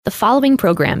The following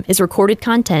program is recorded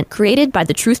content created by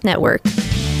the Truth Network.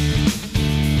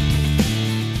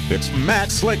 It's Matt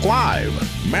Slick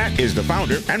Live. Matt is the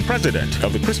founder and president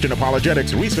of the Christian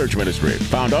Apologetics Research Ministry,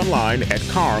 found online at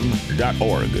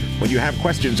carm.org. When you have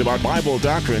questions about Bible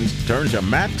doctrines, turn to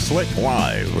Matt Slick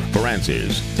Live for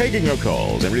answers. Taking your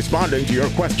calls and responding to your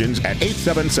questions at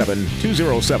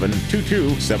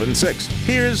 877-207-2276.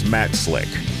 Here's Matt Slick.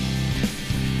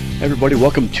 Everybody,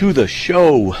 welcome to the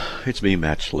show. It's me,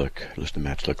 Matt Slick. Listen to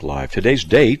Matt Slick Live. Today's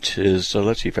date is,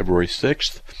 February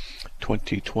 6th.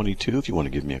 2022. If you want to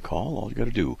give me a call, all you got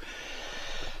to do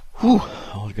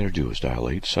is dial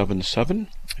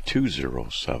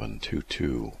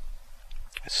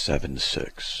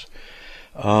 877-207-2276.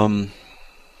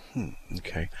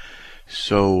 Okay.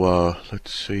 So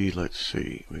let's see.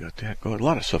 We got that going. A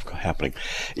lot of stuff happening.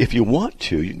 If you want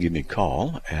to, you can give me a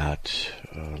call at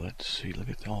look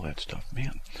at all that stuff,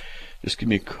 man. Just give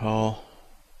me a call.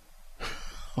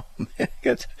 Oh, man,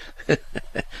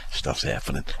 stuff's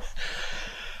happening.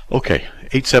 Okay,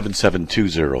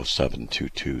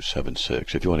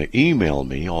 877-207-2276. If you want to email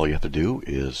me, all you have to do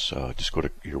is just go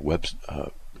to your web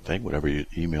thing, whatever you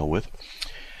email with,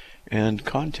 and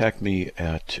contact me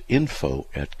at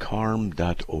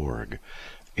info@carm.org.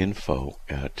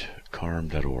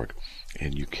 info@carm.org.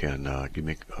 And you can give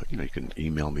me, you can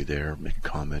email me there, make a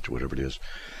comment, whatever it is,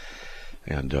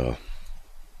 and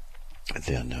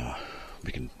then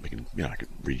we can, I can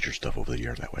read your stuff over the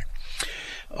air that way.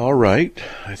 All right,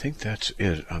 I think that's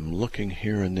it. I'm looking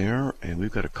here and there, and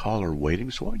we've got a caller waiting,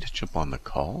 so why don't we just jump on the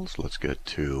calls? Let's get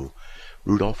to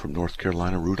Rudolph from North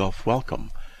Carolina. Rudolph,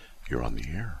 welcome. You're on the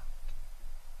air.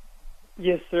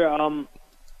 Yes, sir.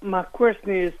 My question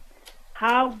is,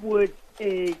 how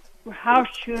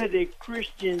should a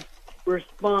Christian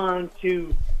respond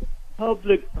to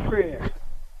public prayer?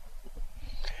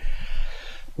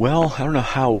 Well, I don't know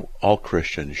how all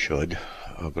Christians should,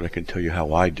 but I can tell you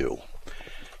how I do.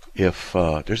 If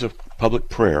there's a public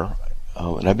prayer,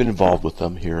 and I've been involved with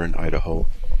them here in Idaho,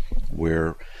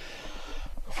 where,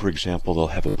 for example, they'll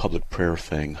have a public prayer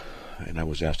thing, and I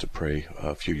was asked to pray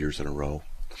a few years in a row,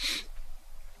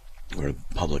 where the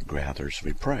public gathers,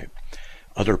 we pray.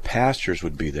 Other pastors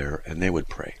would be there, and they would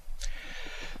pray.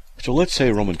 So let's say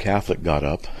a Roman Catholic got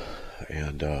up,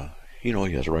 and he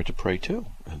has a right to pray too,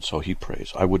 and so he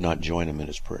prays. I would not join him in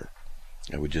his prayer.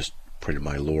 I would just pray to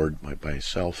my Lord by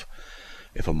myself.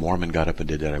 If a Mormon got up and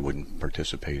did that, I wouldn't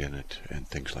participate in it and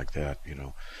things like that.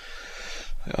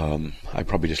 I'd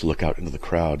probably just look out into the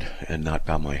crowd and not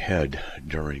bow my head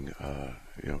during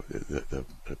the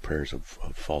prayers of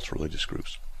false religious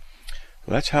groups.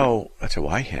 So that's how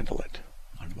I handle it.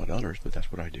 I don't know about others, but that's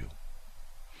what I do.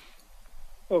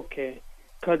 Okay,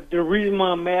 because the reason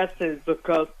why I'm asking is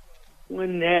because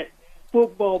when that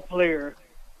football player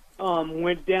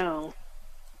went down,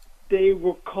 they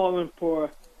were calling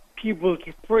for people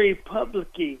to pray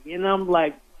publicly. And I'm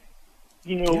like,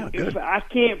 if I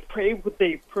can't pray with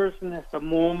a person that's a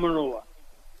Mormon or,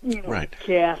 right.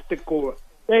 Catholic or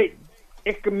a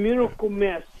ecumenical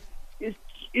mess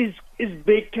is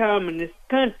big time in this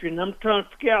country. And I'm trying to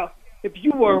figure out, if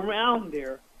you were around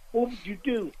there, what would you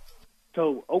do?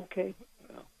 So, okay.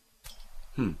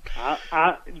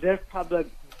 That's probably the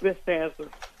best answer.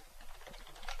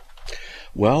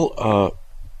 Well,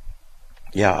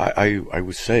 I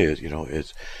would say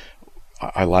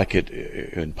I like it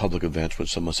in public events when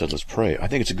someone says, let's pray. I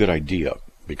think it's a good idea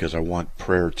because I want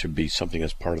prayer to be something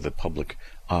that's part of the public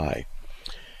eye.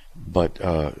 But,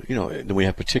 then we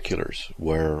have particulars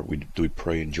where we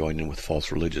pray and join in with false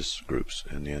religious groups?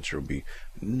 And the answer would be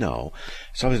no.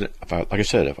 So like I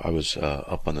said, if I was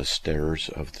up on the stairs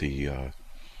of the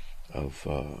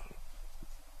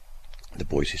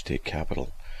Boise State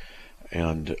Capitol,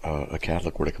 and a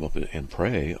Catholic were to come up and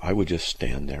pray, I would just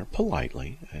stand there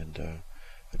politely and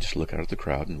I'd just look out at the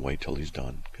crowd and wait till he's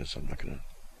done, because I'm not going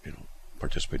to,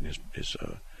 participate in his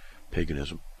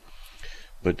paganism.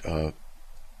 But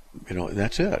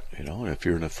that's it. And if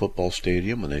you're in a football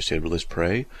stadium and they say, well, let's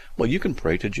pray, well, you can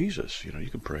pray to Jesus. You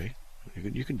can pray.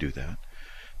 You can do that.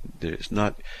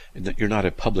 You're not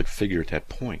a public figure at that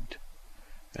point,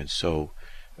 and so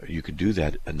you could do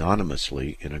that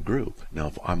anonymously in a group. Now,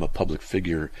 if I'm a public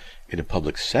figure in a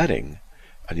public setting,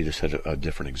 I need to set a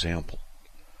different example.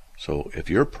 So if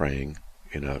you're praying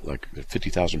in like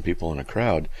 50,000 people in a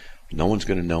crowd, no one's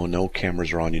going to know. No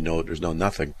cameras are on. There's no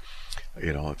nothing.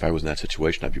 If I was in that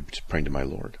situation, I'd be just praying to my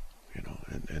Lord.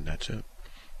 And that's it.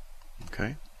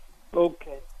 Okay.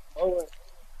 Okay. All right.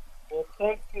 Well,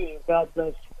 thank you. God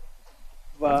bless you.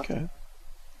 Bye. Okay.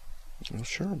 Well,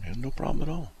 sure, man. No problem at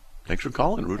all. Thanks for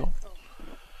calling, Rudolph.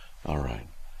 All right.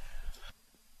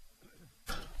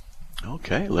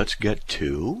 Okay, let's get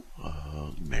to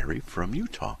Mary from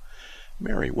Utah.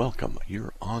 Mary, welcome.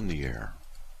 You're on the air.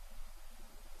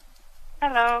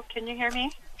 Hello, can you hear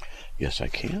me? Yes, I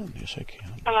can. Yes, I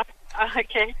can. Hello.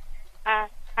 Okay.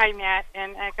 Hi, Matt,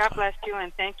 and God bless you,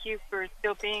 and thank you for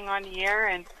still being on the air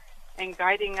and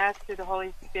guiding us through the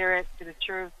Holy Spirit to the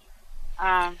truth.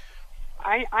 I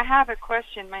have a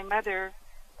question. My mother,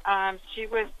 she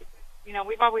was,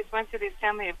 we've always went to the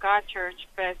Assembly of God Church,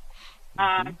 but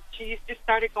she just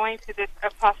started going to this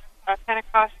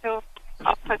Pentecostal,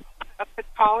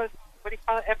 apostolic,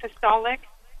 apostolic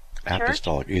church.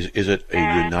 Apostolic. Is it a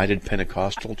United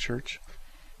Pentecostal church?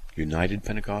 United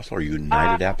Pentecostal or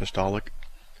United Apostolic?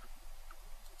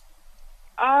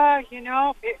 I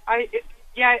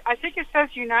think it says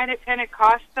United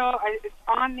Pentecostal.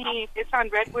 It's on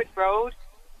Redwood Road,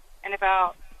 and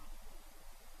about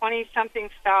 20-something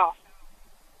south.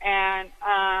 And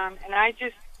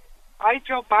I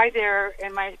drove by there,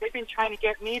 and they've been trying to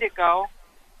get me to go.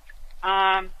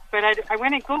 But I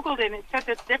went and Googled it, and it said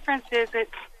the difference is that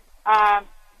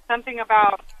something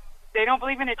about they don't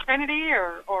believe in a Trinity,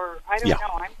 or I don't know.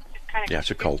 I'm just kind of it's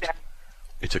a cult.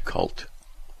 It's a cult.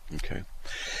 Okay.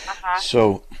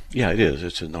 So, it is.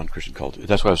 It's a non-Christian cult.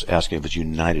 That's why I was asking if it's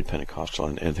United Pentecostal,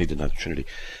 and they deny the Trinity.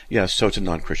 Yeah, so it's a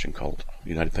non-Christian cult.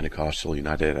 United Pentecostal,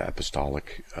 United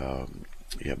Apostolic.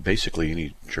 Basically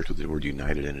any church with the word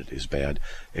United in it is bad,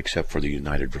 except for the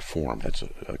United Reformed. That's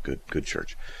a good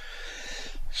church.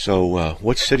 So,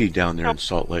 what city down there in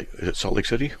Salt Lake? Is it Salt Lake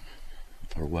City,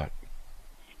 or what?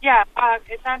 Yeah,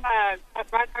 it's on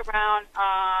right around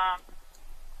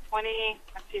 20.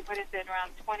 Let's see, what is it?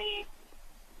 Around 20.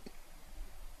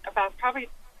 About probably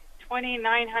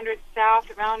 2900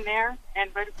 south, around there, and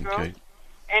Redwood Road.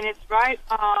 And it's right.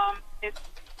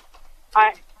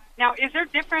 Now, is there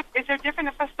different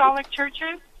apostolic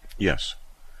churches? Yes.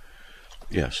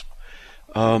 Okay.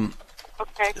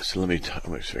 So let me see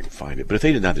if I can find it. But if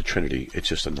they deny the Trinity, it's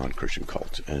just a non-Christian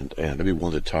cult. And I'd be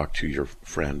willing to talk to your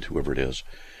friend, whoever it is.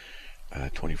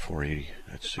 2480.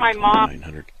 That's my mom.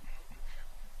 900.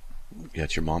 Yeah,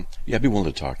 it's your mom. Yeah, I'd be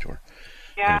willing to talk to her.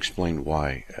 Yeah. And explain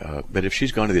why. But if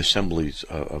she's gone to the Assemblies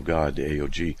of God, the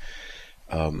AOG,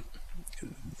 I'm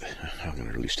going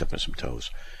to really step on some toes.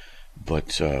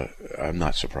 But I'm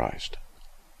not surprised.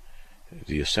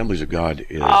 The Assemblies of God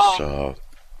is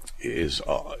it's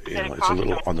a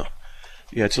little on the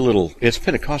it's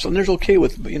Pentecostal, and there's okay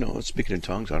with speaking in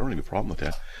tongues. I don't have a problem with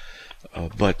that.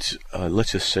 But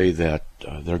let's just say that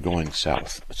they're going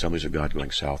south. Assemblies of God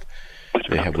going south.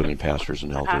 They have women pastors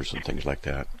and elders and things like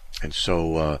that. And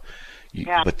so,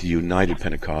 but the United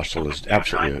Pentecostal is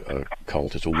absolutely a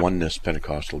cult. It's a oneness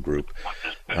Pentecostal group.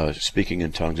 Speaking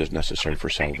in tongues is necessary for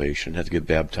salvation. You have to get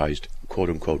baptized, quote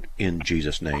unquote, in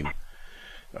Jesus' name.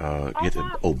 You have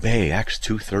to obey Acts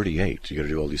 2:38. You got to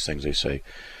do all these things they say,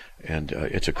 and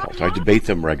it's a cult. I debate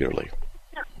them regularly.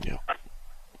 Yeah.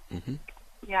 Mm-hmm.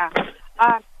 Yeah.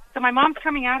 So my mom's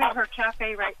coming out of her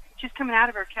cafe She's coming out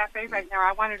of her cafe right now.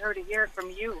 I wanted her to hear it from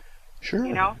you. Sure.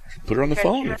 Put her on the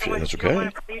phone if that's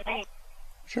okay.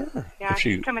 Sure. Yeah,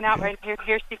 she's coming out right here.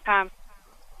 Here she comes.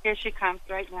 Here she comes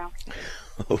right now.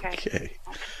 Okay.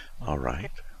 All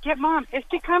right. Get Mom. Is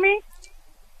she coming?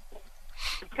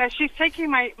 Because she's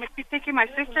taking my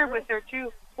sister with her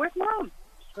too. Where's Mom?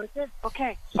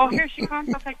 Okay. Oh, here she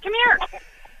comes. Okay, come here.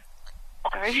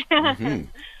 Sorry. Mm-hmm.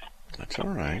 That's all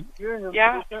right.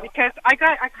 Yeah, because I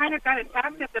kind of got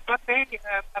attacked at the buffet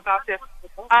about this.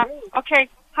 Okay.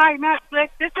 Hi, Matt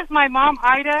Slick. This is my mom,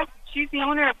 Ida. She's the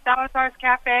owner of Salazar's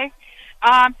Cafe.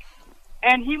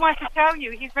 And he wants to tell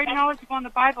you, he's very knowledgeable on the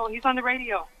Bible. He's on the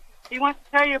radio. He wants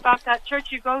to tell you about that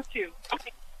church you go to.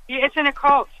 It's in a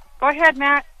cult. Go ahead,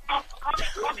 Matt.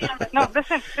 No,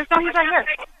 listen. He's right here.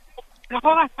 No,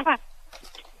 hold on.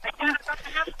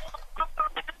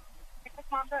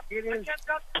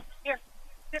 Here,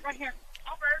 sit right here.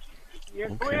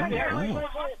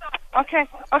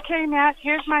 Okay, Matt.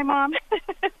 Here's my mom.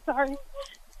 Sorry.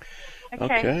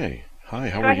 Okay. Hi,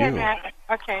 how Go are ahead, you? Matt.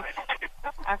 Okay,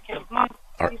 Mom.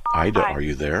 Ida, Hi. are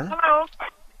you there? Hello.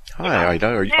 Hi, Ida.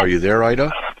 Are you there,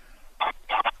 Ida?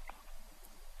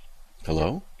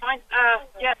 Hello?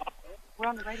 Yes. We're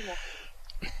on the radio.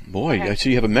 Boy, I see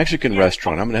you have a Mexican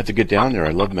restaurant. I'm going to have to get down there.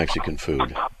 I love Mexican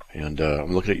food. And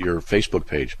I'm looking at your Facebook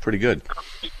page. Pretty good.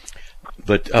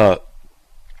 But,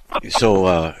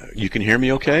 so you can hear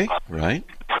me okay, right?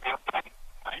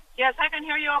 Yes, I can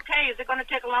hear you okay. Is it going to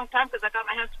take a long time because I got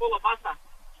my hands full of masa?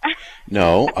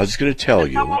 No, I was going to tell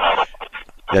you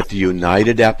that the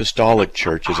United Apostolic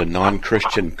Church is a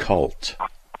non-Christian cult.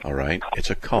 All right? It's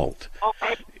a cult.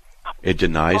 Okay. It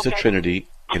denies the Trinity,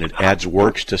 and it adds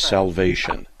works to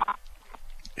salvation.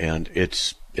 and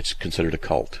it's considered a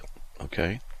cult.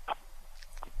 Okay.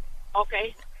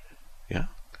 Okay. Yeah.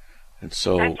 And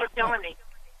so Thanks for telling me.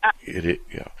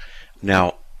 yeah.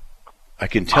 Now, I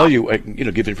can tell you, I can,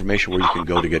 give information where you can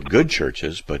go to get good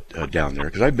churches, but down there,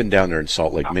 because I've been down there in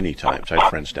Salt Lake many times. I have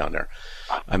friends down there.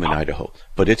 I'm in Idaho,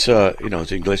 but it's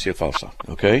it's Iglesia Falsa.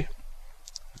 Okay.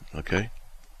 Okay.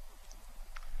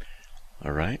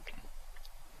 All right.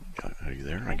 Are you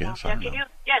there? I guess. I Yeah, don't can know. you?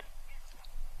 Yes.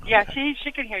 Yeah, Okay.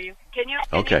 she can hear you. Can you?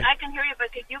 Okay. I can hear you, but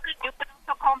you could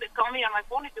also call me on my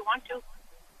phone if you want to.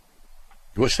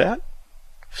 What's that?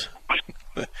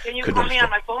 Can you Couldn't call me on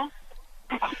my phone?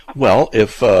 Well,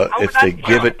 if would they like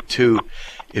give to. it to,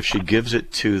 if she gives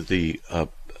it to the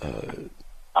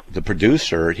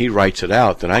producer and he writes it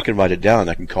out, then I can write it down. And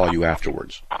I can call you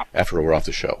afterwards, after we're off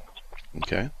the show.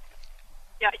 Okay.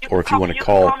 Yeah. Or if you want to can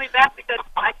call- call me back because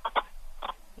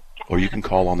Or you can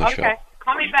call on the show. Okay.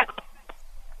 call me back.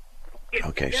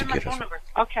 Okay, Here's so my get phone us- number,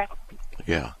 Okay.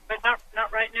 Yeah. but not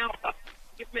right now.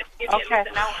 Give me Okay. at least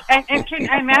an hour. And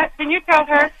Matt, can you tell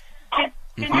her?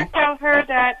 Can you tell her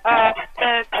that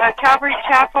the Calvary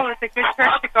Chapel is a good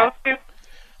church to go to?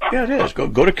 Yeah, it is.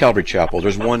 Go to Calvary Chapel.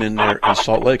 There's one in there in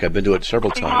Salt Lake. I've been to it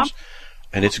several times,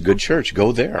 and it's a good church.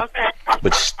 Go there. Okay.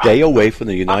 But stay away from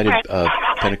the United Okay.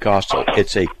 Pentecostal.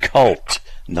 It's a cult,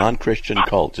 non-Christian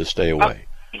cult. Just stay away.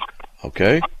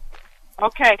 Okay?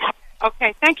 Okay.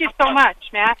 Okay. Thank you so much,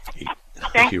 Matt.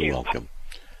 Thank You're you. welcome.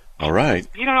 All right.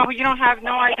 You don't have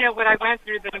no idea what I went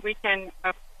through the weekend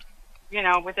of,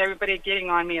 with everybody getting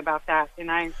on me about that, and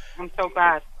I'm so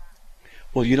glad.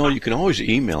 Well, you can always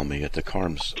email me at the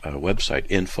CARM's website,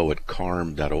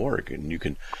 info@carm.org, and you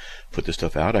can put this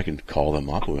stuff out. I can call them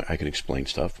up. I can explain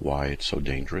stuff, why it's so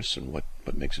dangerous and what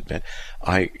makes it bad.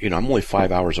 I'm only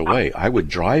 5 hours away. I would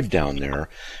drive down there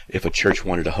if a church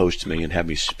wanted to host me and have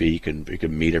me speak, and we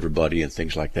could meet everybody and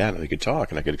things like that, and we could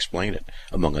talk, and I could explain it,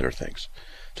 among other things.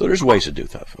 So there's ways to do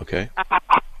stuff, okay?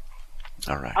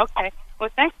 All right. Okay. Well,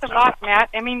 thanks a lot, Matt.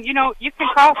 I mean, you can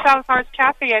call Salazar's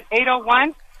Cafe at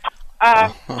 801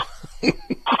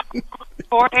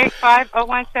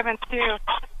 485-0172.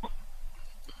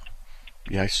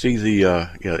 Yeah, I see the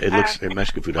it looks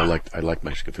Mexican food. I like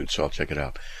Mexican food, so I'll check it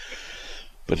out.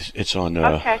 But it's on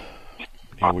Okay.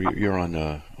 yeah, you're on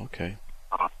okay.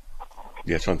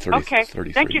 Yeah, it's on 30 Okay.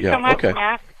 33. Thank you yeah, so much, okay.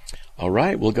 Matt. All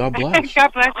right. Well, God bless.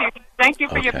 God bless you. Thank you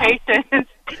for your Okay. patience.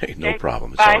 Hey, no Okay,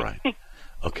 problem. It's bye. all right.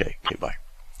 Okay, bye.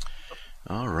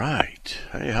 All right.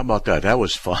 Hey, how about that? That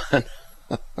was fun.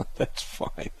 That's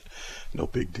fine. No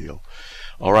big deal.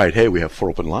 All right. Hey, we have 4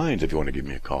 open lines if you want to give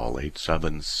me a call.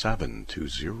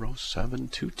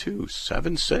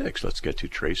 877-207-2276. Let's get to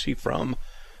Tracy from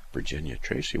Virginia.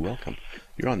 Tracy, welcome.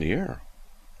 You're on the air.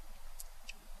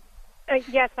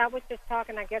 Yes, I was just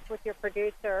talking, I guess, with your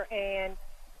producer, and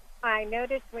I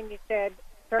noticed when you said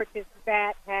churches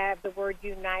that have the word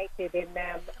united in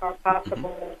them are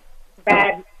possible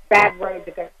bad road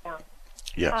to go down.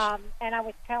 Yes. And I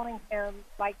was telling him,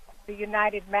 like the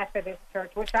United Methodist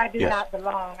Church, which I do Yes. not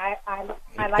belong. I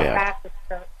like bad. Baptist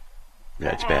Church.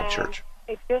 Yeah, it's bad And church.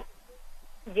 It just,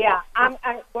 yeah.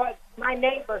 Well, my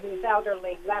neighbor who's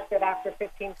elderly left it after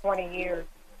 15, 20 years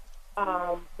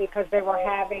because they were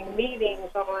having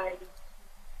meetings on,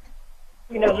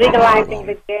 legalizing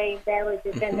the gay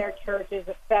marriages in their churches,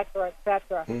 et cetera, et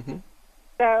cetera. Mm-hmm.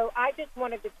 So I just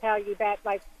wanted to tell you that,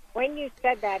 like, when you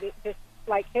said that, it just,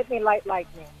 like, hit me like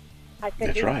lightning. I said,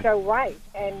 That's you're right. so right.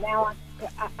 And now,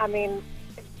 I mean,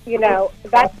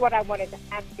 that's what I wanted to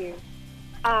ask you.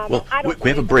 Well, I don't we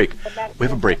have a believe break. in the medical- We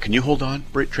have a break. Can you hold on,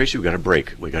 Tracy? We got a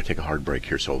break. We got to take a hard break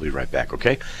here, so we'll be right back.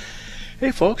 Okay?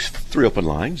 Hey, folks. 3 open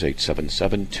lines: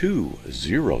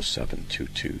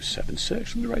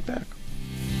 877-207-2276. We'll be right back.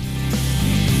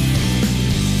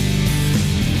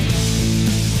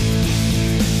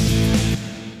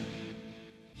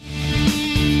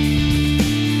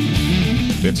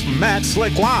 It's Matt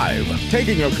Slick Live,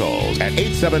 taking your calls at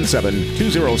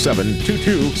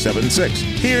 877-207-2276.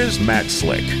 Here's Matt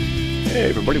Slick. Hey,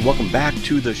 everybody. Welcome back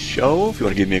to the show. If you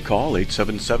want to give me a call,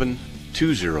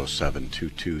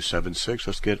 877-207-2276.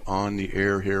 Let's get on the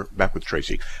air here. Back with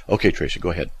Tracy. Okay, Tracy, go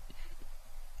ahead.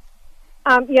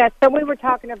 Yes, so we were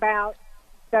talking about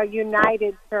the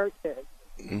United Churches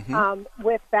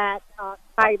with that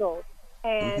title,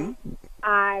 and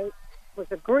I was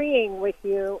agreeing with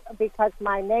you because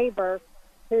my neighbor,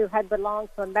 who had belonged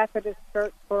to a Methodist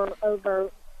church for over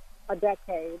a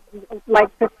decade, like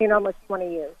 15, almost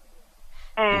 20 years,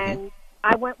 and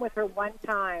I went with her one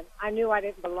time. I knew I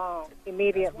didn't belong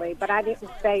immediately, but I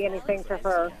didn't say anything to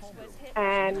her.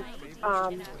 And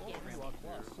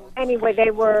anyway,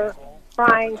 they were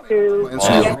trying to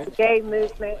get the gay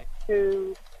movement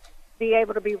to be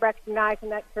able to be recognized in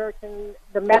that church, and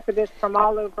the Methodists from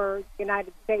all over the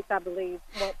United States, I believe,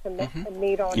 went to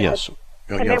meet on Yes. it.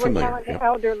 Oh, And yeah, they were familiar. telling Yep. the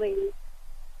elderly,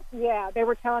 they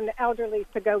were telling the elderly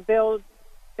to go build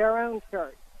their own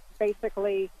church,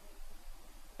 basically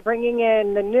bringing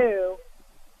in the new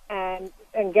and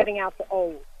getting out the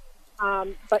old.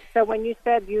 But so when you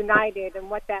said united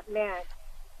and what that meant,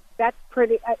 that's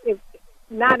pretty.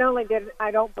 Not only did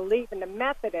I don't believe in the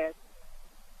Methodist,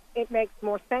 it makes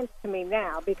more sense to me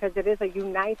now because it is a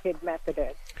united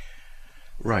Methodist.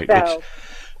 Right. So,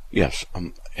 Yes,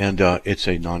 and it's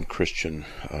a non-Christian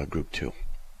group too,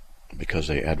 because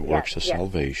they add works to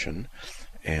salvation,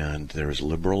 and they're as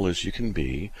liberal as you can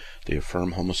be. They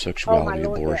affirm homosexuality,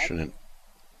 abortion,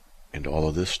 and all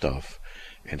of this stuff,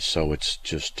 and so it's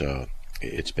just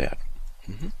it's bad.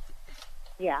 Mm-hmm.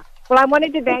 Yeah. Well, I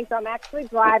wanted to thank you. I'm actually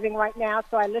driving right now,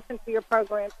 so I listen to your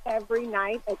program every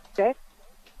night at 6,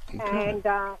 and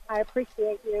I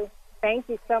appreciate you. Thank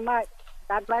you so much.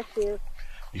 God bless you.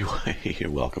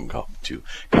 You're welcome. God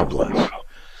bless.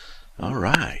 All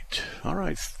right.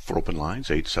 For open lines,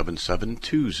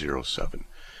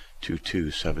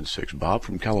 877-207-2276. Bob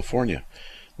from California,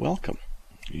 welcome.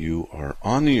 You are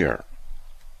on the air.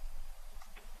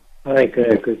 Hi,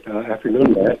 good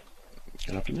afternoon, Matt.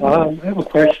 Good afternoon. I have a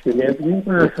question. Have you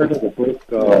ever heard of the book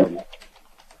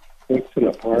Pigs in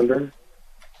a Parlor?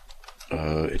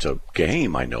 It's a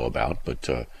game I know about, but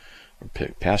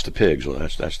Pass the Pigs, well,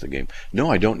 that's the game.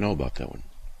 No, I don't know about that one.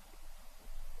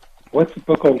 What's the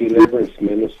book on deliverance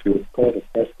ministry? It's called A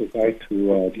Special Guide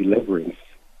to Deliverance.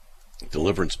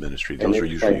 Deliverance ministry. And Those are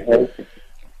it's by usually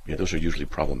those are usually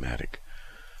problematic.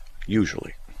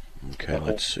 Usually. Okay,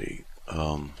 let's see.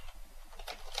 Let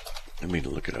me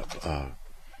look it up.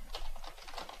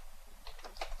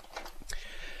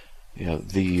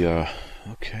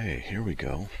 Okay, here we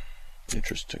go.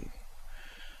 Interesting.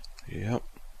 Yep.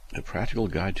 A Practical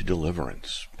Guide to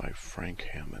Deliverance by Frank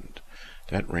Hammond.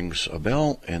 That rings a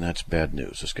bell, and that's bad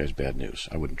news. This guy's bad news.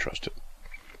 I wouldn't trust it.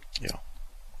 Yeah.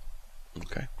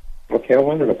 Okay. Okay, I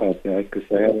wondered about that because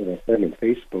I have a friend on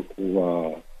Facebook who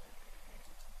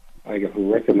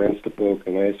recommends the book,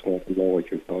 and I just want to know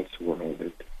what your thoughts were on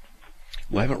it.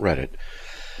 Well, I haven't read it.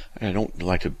 And I don't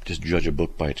like to just judge a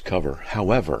book by its cover.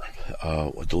 However,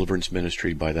 a deliverance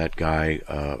ministry by that guy,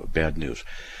 bad news.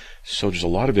 So there's a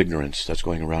lot of ignorance that's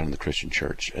going around in the Christian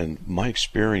church. And my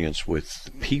experience with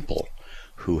people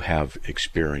who have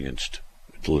experienced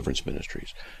deliverance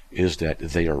ministries is that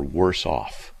they are worse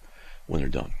off when they're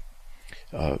done.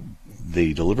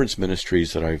 The deliverance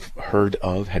ministries that I've heard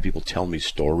of, had people tell me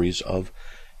stories of,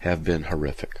 have been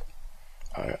horrific.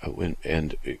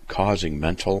 And causing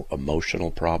mental, emotional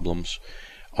problems,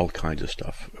 all kinds of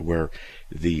stuff, where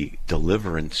the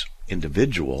deliverance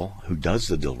individual who does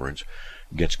the deliverance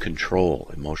gets control,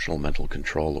 emotional, mental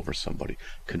control over somebody.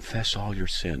 Confess all your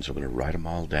sins. I'm going to write them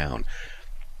all down.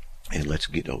 And let's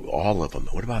get all of them.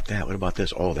 What about that? What about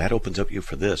this? Oh, that opens up you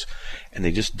for this. And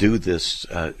they just do this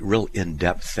real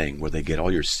in-depth thing where they get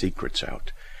all your secrets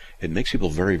out. It makes people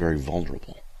very, very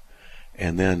vulnerable.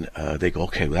 And then they go,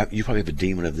 okay, well, you probably have a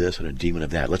demon of this and a demon of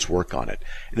that. Let's work on it.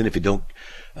 And then if you don't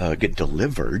get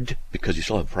delivered because you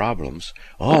still have problems,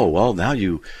 oh, well, now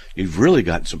you've really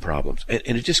gotten some problems.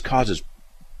 And it just causes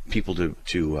people to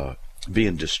be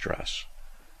in distress.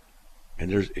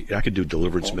 And I could do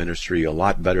deliverance ministry a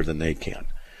lot better than they can,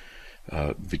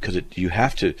 because you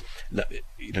have to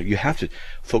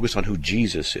focus on who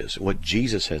Jesus is, what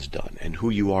Jesus has done, and who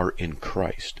you are in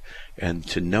Christ, and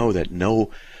to know that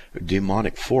no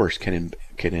demonic force can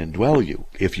indwell you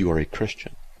if you are a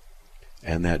Christian,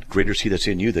 and that greater is He that's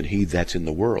in you than he that's in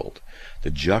the world.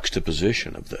 The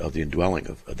juxtaposition of the indwelling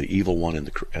of the evil one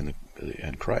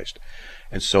and Christ,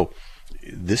 and so.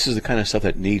 This is the kind of stuff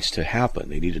that needs to happen.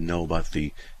 They need to know about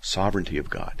the sovereignty of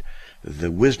God,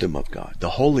 the wisdom of God,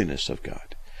 the holiness of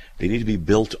God. They need to be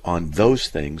built on those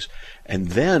things, and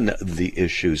then the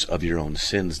issues of your own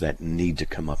sins that need to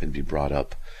come up and be brought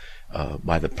up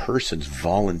by the persons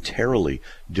voluntarily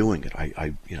doing it.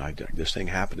 This thing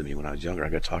happened to me when I was younger. I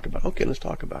got to talk about it. Okay, let's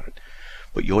talk about it.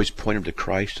 But you always point them to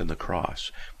Christ and the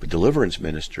cross. But deliverance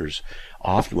ministers,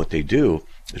 often what they do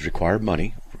is require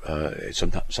money.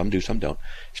 Some do, some don't.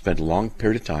 Spend a long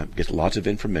period of time, get lots of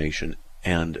information,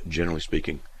 and generally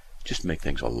speaking, just make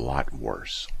things a lot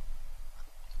worse.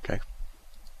 Okay?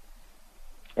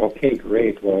 Okay,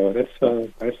 great. Well, I just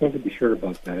wanted to be sure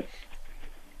about that.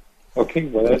 Okay,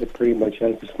 well, that pretty much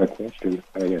answers my question.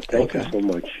 Thank you so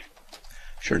much.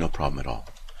 Sure, no problem at all.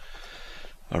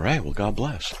 All right, well, God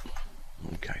bless.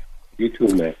 Okay. You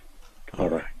too, man. All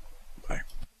right. Bye.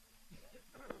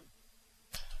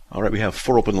 All right, we have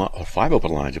 5 open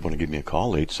lines. If you want to give me a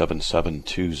call,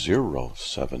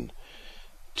 877-207-2.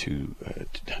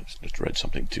 Just read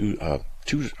something.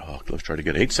 Let's try to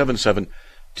get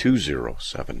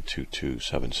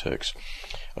 877-207-2276.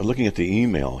 Looking at the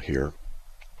email here,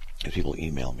 if people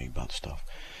email me about stuff.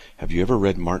 Have you ever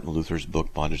read Martin Luther's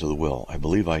book, Bondage of the Will? I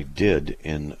believe I did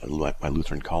in my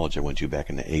Lutheran college I went to back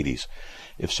in the 80s.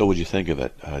 If so, what did you think of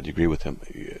it? Do you agree with him?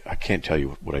 I can't tell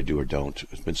you what I do or don't.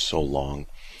 It's been so long.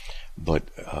 But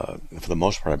for the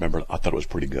most part, I thought it was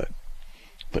pretty good.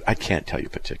 But I can't tell you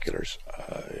particulars.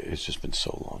 It's just been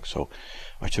so long. So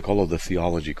I took all of the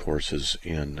theology courses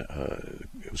in,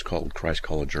 it was called Christ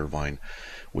College Irvine,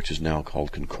 which is now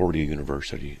called Concordia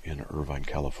University in Irvine,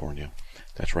 California.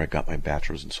 That's where I got my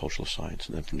bachelor's in social science.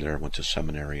 And then from there I went to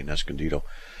seminary in Escondido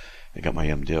and got my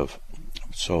MDiv.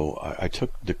 So I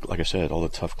took, like I said, all the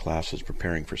tough classes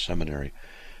preparing for seminary.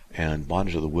 And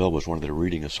Bondage of the Will was one of the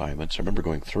reading assignments. I remember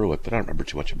going through it, but I don't remember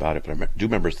too much about it. But I do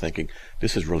remember thinking,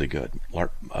 this is really good.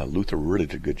 Luther really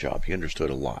did a good job. He understood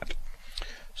a lot.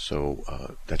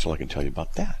 So that's all I can tell you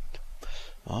about that.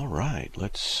 All right,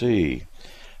 let's see.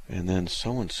 And then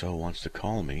so-and-so wants to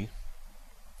call me.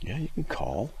 Yeah, you can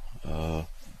call.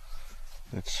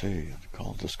 Let's see.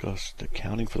 Discuss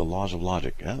accounting for the laws of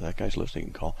logic. Yeah, that guy's listening.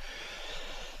 You can call.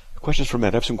 Questions for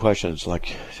Matt. I have some questions I'd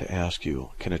like to ask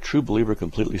you. Can a true believer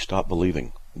completely stop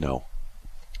believing? No.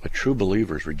 A true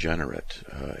believer is regenerate,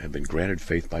 have been granted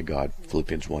faith by God,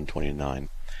 Philippians 1:29,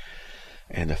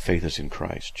 and the faith is in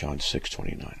Christ, John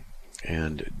 6:29.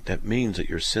 And that means that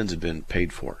your sins have been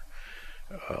paid for,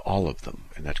 all of them,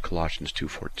 and that's Colossians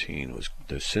 2:14. It was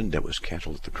the sin debt was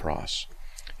canceled at the cross.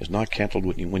 It's not canceled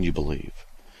when you believe.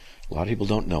 A lot of people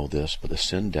don't know this, but the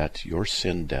sin debt, your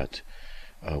sin debt,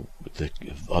 of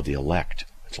the elect,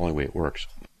 it's the only way it works,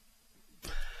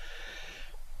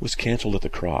 was canceled at the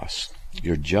cross.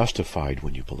 You're justified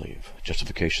when you believe.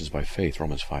 Justification is by faith,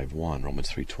 Romans 5:1, Romans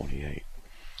 3:28.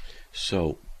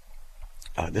 So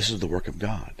this is the work of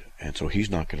God, and so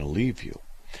he's not going to leave you.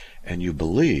 And you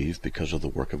believe because of the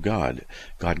work of God.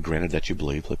 God granted that you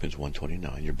believe, Philippians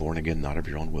 1:29. You're born again, not of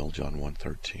your own will, John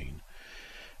 1:13.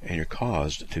 And you're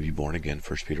caused to be born again,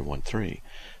 1 Peter 1:3.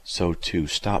 So to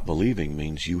stop believing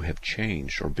means you have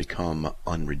changed or become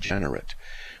unregenerate.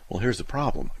 Well, here's the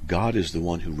problem. God is the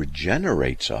one who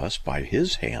regenerates us by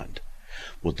his hand.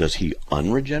 Well, does he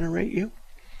unregenerate you?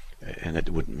 And that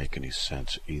wouldn't make any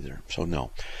sense either. So no.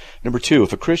 Number 2,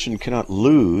 if a Christian cannot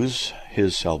lose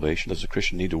his salvation, does a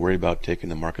Christian need to worry about taking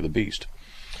the mark of the beast?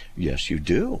 Yes, you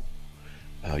do.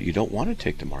 You don't want to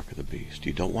take the mark of the beast.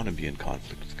 You don't want to be in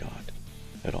conflict with God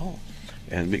at all.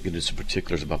 And we can get some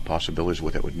particulars about possibilities of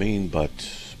what that would mean,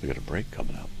 but we got a break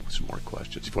coming up with some more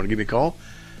questions. If you want to give me a call,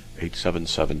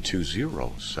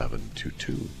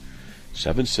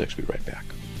 877-207-2276. Be right back.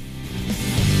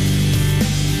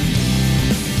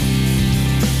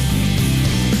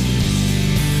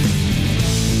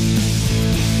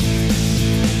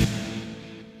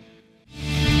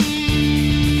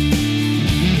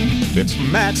 It's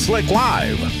Matt Slick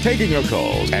Live, taking your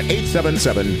calls at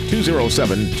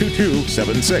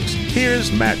 877-207-2276.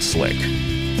 Here's Matt Slick.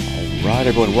 All right,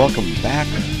 everyone, welcome back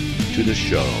to the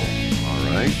show. All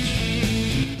right.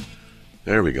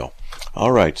 There we go.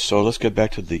 All right, so let's get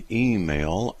back to the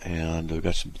email, and we've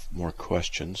got some more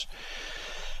questions.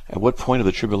 At what point of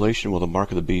the tribulation will the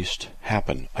mark of the beast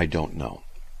happen? I don't know.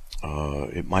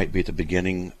 It might be at the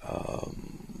beginning.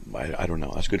 I don't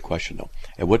know. That's a good question, though.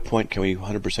 At what point can we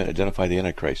 100% identify the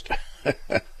Antichrist?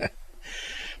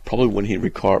 Probably when he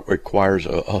requires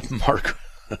a mark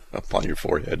upon your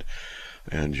forehead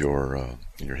and your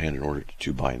hand in order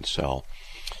to buy and sell.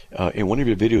 In one of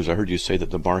your videos, I heard you say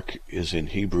that the mark is in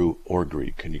Hebrew or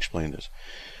Greek. Can you explain this?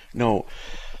 No,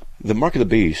 the mark of the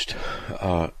beast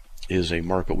is a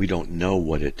mark, but we don't know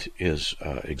what it is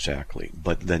exactly.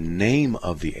 But the name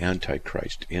of the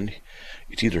Antichrist,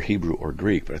 it's either Hebrew or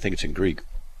Greek, but I think it's in Greek,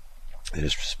 it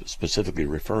is specifically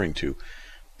referring to,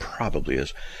 probably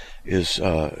is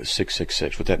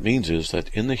 666. What that means is that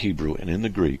in the Hebrew and in the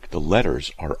Greek, the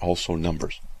letters are also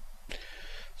numbers.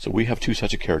 So we have two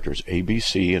sets of characters, A, B,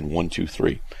 C, and 1, 2,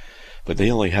 3. But they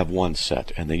only have one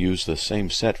set, and they use the same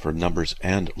set for numbers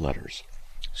and letters.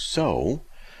 So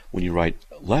when you write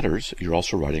letters, you're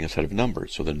also writing a set of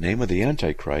numbers. So the name of the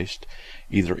Antichrist,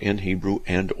 either in Hebrew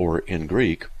and or in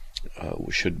Greek,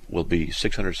 will be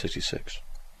 666.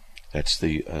 That's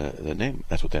the name.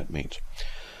 That's what that means.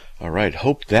 All right.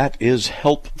 Hope that is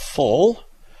helpful.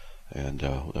 And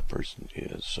that person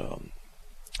is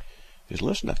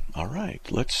listening. All right.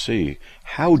 Let's see.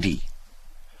 Howdy.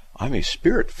 I'm a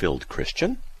spirit-filled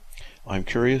Christian. I'm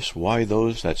curious why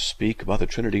those that speak about the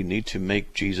Trinity need to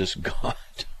make Jesus God.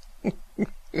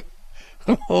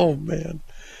 Oh, man.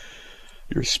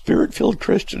 You're a Spirit-filled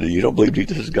Christian and you don't believe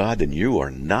Jesus is God, then you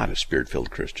are not a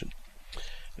Spirit-filled Christian.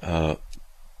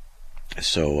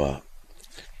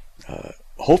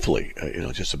 Hopefully,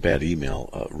 just a bad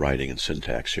email writing and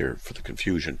syntax here for the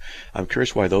confusion. I'm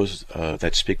curious why those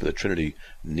that speak of the Trinity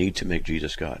need to make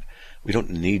Jesus God. We don't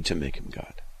need to make him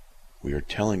God. We are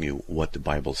telling you what the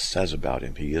Bible says about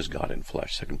him. He is God in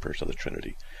flesh, second person of the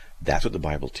Trinity. That's what the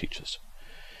Bible teaches.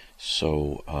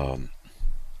 So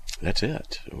that's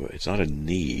it. It's not a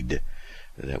need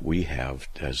that we have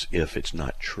as if it's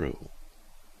not true.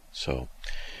 So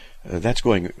that's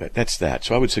that.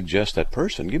 So I would suggest that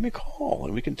person give me a call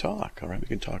and we can talk. All right, we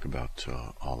can talk about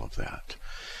all of that.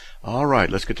 All right,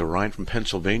 let's get to Ryan from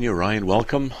Pennsylvania. Ryan,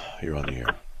 welcome. You're on the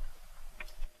air.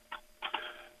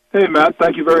 Hey, Matt.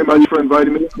 Thank you very much for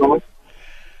inviting me to call.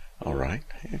 All right.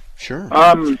 Hey, sure.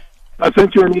 I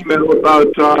sent you an email about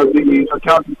the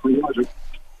accounting for logic.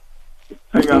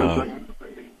 Hang on a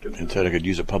second. And said I could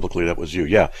use it publicly. That was you.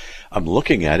 Yeah, I'm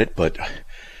looking at it, but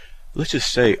let's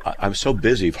just say I'm so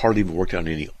busy, I've hardly even worked on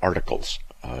any articles.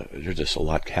 There's just a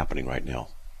lot happening right now.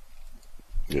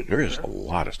 There is a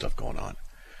lot of stuff going on.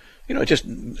 Just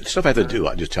stuff I have to do.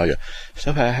 I'll just tell you.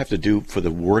 Stuff I have to do for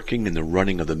the working and the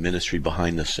running of the ministry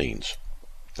behind the scenes.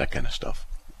 That kind of stuff.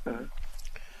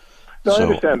 No, I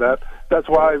understand that. That's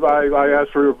why I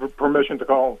asked for permission to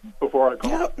call before I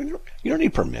call. Yeah, you don't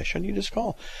need permission. You just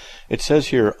call. It says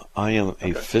here, I am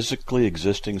a physically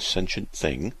existing sentient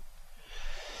thing.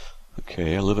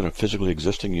 Okay, I live in a physically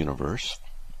existing universe.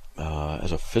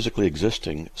 As a physically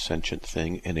existing sentient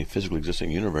thing in a physically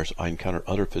existing universe, I encounter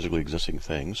other physically existing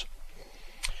things.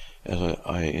 As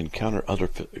I encounter other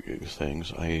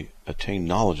things, I attain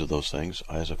knowledge of those things.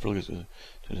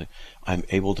 I'm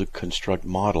able to construct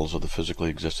models of the physically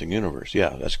existing universe.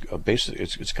 Yeah, that's basically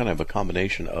it's kind of a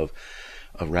combination of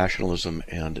rationalism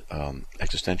and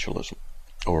existentialism,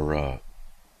 or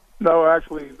no,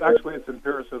 actually, it's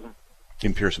empiricism.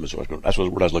 Empiricism is that's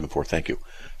what word I was looking for. Thank you.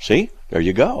 See, there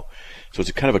you go. So it's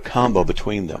a kind of a combo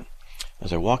between them.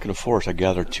 As I walk in a forest, I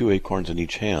gather 2 acorns in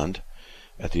each hand.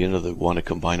 At the end of the one, I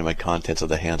combine my contents of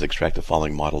the hands, extract the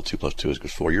following model: 2 + 2 =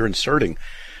 4. You're inserting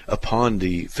upon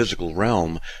the physical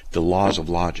realm the laws of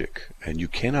logic, and you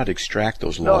cannot extract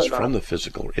those laws from the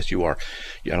physical. Yes, you are.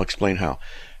 Yeah, I'll explain how.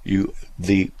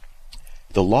 The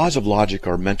laws of logic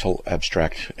are mental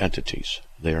abstract entities.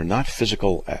 They are not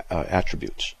physical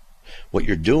attributes. What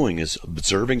you're doing is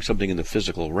observing something in the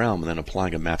physical realm and then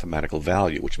applying a mathematical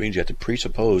value, which means you have to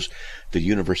presuppose the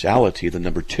universality of the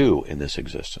number 2 in this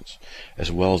existence,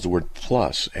 as well as the word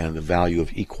plus and the value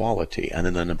of equality, and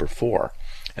then the number 4.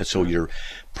 And so you're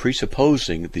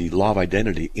presupposing the law of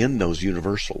identity in those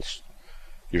universals.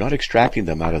 You're not extracting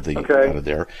them out of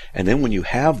there. And then when you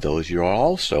have those, you're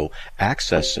also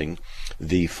accessing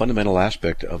the fundamental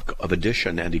aspect of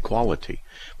addition and equality.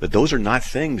 But those are not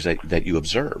things that you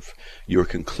observe. You're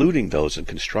concluding those and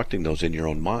constructing those in your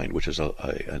own mind, which is a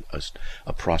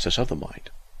process of the mind.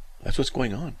 That's what's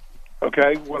going on.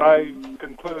 Okay, when I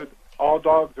conclude all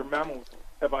dogs are mammals,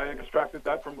 have I extracted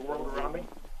that from the world around me?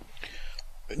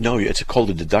 No, it's called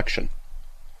a deduction.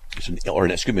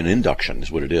 An induction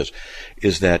is what it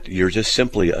is that you're just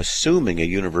simply assuming a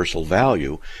universal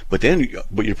value, but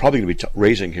what you're probably going to be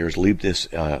raising here is Leibniz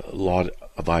law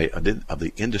of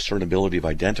the indiscernibility of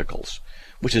identicals,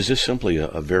 which is just simply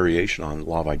a variation on the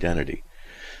law of identity.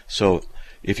 So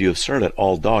if you assert that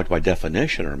all dogs by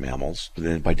definition are mammals,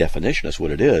 then by definition that's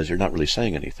what it is, you're not really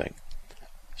saying anything.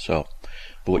 So,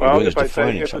 but what you're doing is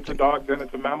defining something. If it's a dog, then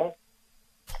it's a mammal?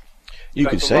 You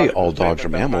can say all dogs are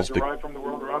mammals, but from the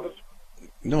world around us?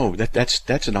 No,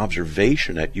 that's an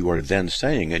observation that you are then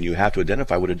saying, and you have to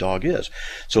identify what a dog is.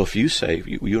 So if you say,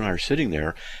 you and I are sitting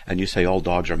there, and you say all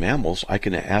dogs are mammals, I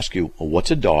can ask you, well,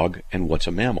 what's a dog and what's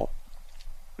a mammal?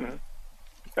 Mm-hmm.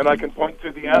 And I can point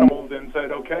to the animals and say,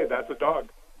 okay, that's a dog.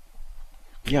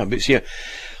 Yeah, but see,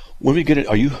 when we get it,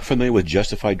 are you familiar with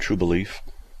justified true belief?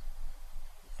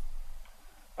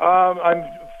 I'm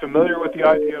familiar with the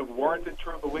idea of warranted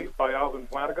true belief by Alvin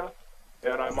Flanagan,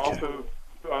 and I'm also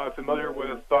familiar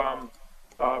with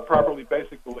properly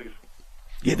basic belief.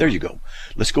 Yeah, there you go.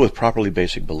 Let's go with properly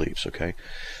basic beliefs, okay?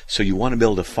 So you want to be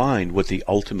able to find what the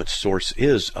ultimate source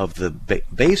is of the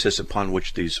basis from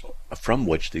which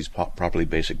these properly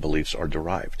basic beliefs are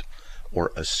derived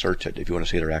or asserted. If you want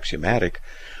to say they're axiomatic,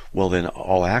 well then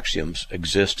all axioms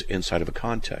exist inside of a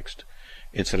context,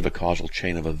 inside of a causal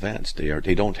chain of events.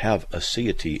 They don't have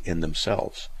aseity in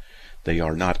themselves. They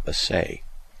are not a se.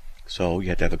 So you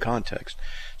have to have a context.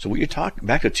 So what you're talking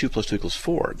back to 2 + 2 =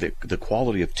 4. The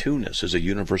quality of two-ness is a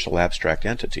universal abstract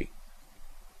entity.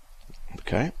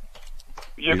 Okay.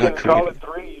 You can call it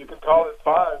 3. You can call it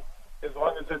 5, as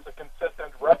long as it's a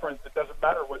consistent reference. It doesn't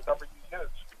matter what number you use.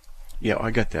 Yeah,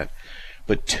 I got that.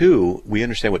 But 2, we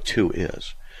understand what 2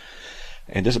 is.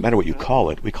 And it doesn't matter what you call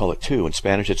it. We call it 2. In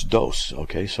Spanish, it's dos.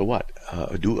 Okay, so what?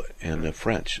 Deux. In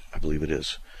French, I believe it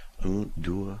is. Un,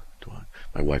 deux.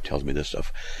 My wife tells me this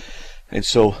stuff. And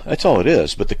so that's all it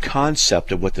is. But the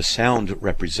concept of what the sound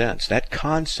represents, that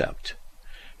concept,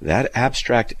 that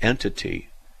abstract entity,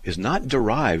 is not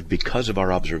derived because of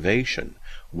our observation.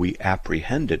 We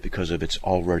apprehend it because of its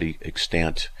already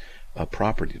extant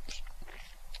properties.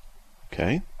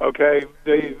 Okay? Okay,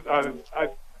 Dave,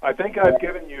 I think I've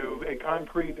given you a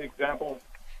concrete example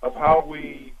of how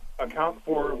we account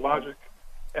for logic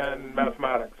and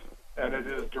mathematics, and it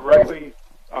is directly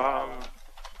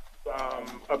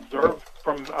observed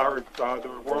from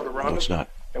the world around us. No, it's not.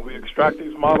 And we extract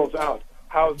these models out.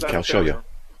 How is that? Okay, I'll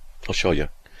show you.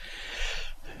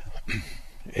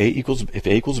 If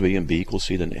A equals B and B equals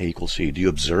C, then A equals C. Do you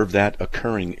observe that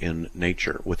occurring in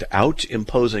nature without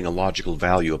imposing a logical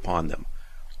value upon them?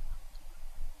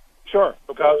 Sure,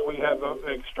 because we have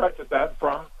extracted that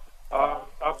from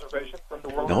observation from the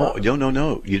world. No.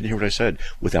 You didn't hear what I said.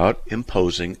 Without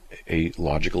imposing a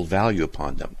logical value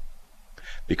upon them.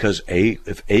 Because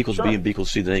if A equals B and B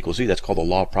equals C, then A equals C, that's called the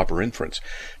law of proper inference.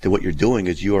 Then what you're doing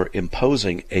is you are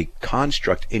imposing a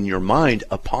construct in your mind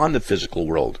upon the physical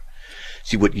world.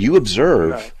 See, what you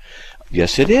observe, right.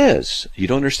 Yes, it is. You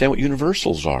don't understand what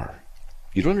universals are.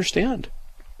 You don't understand.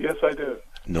 Yes, I do.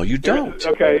 No, you don't.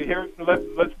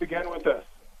 Let's begin with this.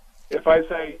 If I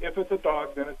say, if it's a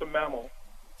dog, then it's a mammal,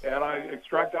 and I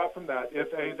extract out from that,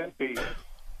 if A, then B,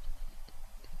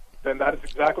 then that is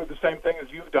exactly the same thing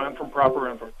as you've done from proper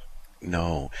inference.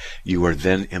 No, you are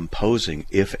then imposing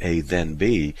if A, then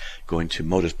B, going to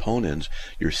modus ponens.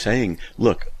 You're saying,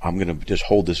 look, I'm going to just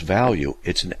hold this value.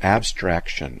 It's an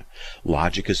abstraction.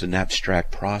 Logic is an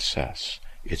abstract process.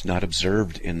 It's not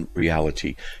observed in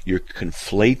reality. You're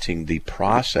conflating the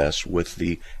process with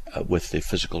the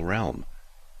physical realm.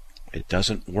 It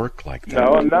doesn't work like that.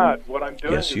 No, I'm not. What I'm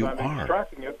doing is I'm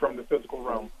extracting it from the physical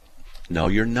realm. No,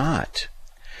 you're not.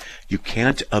 You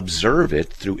can't observe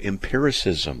it through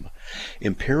empiricism.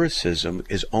 Empiricism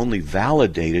is only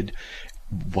validated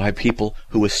by people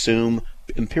who assume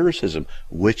empiricism,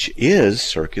 which is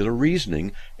circular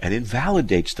reasoning, and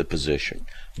invalidates the position.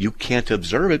 You can't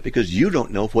observe it because you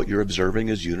don't know if what you're observing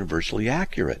is universally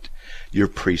accurate. You're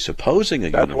presupposing a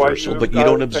universal, but you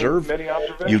don't observe.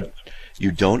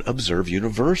 You don't observe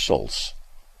universals.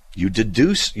 You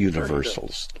deduce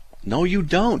universals. No, you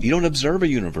don't. You don't observe a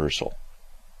universal.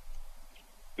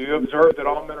 Do you observe that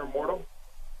all men are mortal?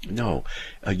 No.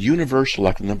 A universal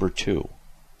like number 2.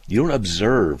 You don't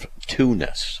observe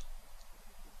two-ness.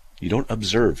 You don't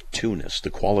observe two-ness, the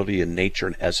quality and nature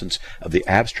and essence of the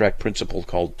abstract principle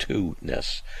called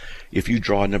two-ness. If you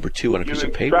draw a number 2 on a piece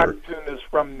of paper... You extract two-ness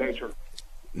from nature.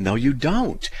 No, you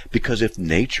don't. Because if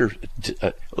nature...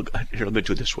 here, let me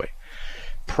do it this way.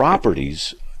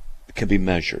 Properties can be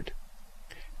measured.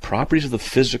 Properties of the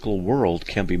physical world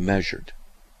can be measured.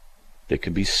 They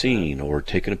can be seen or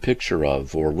taken a picture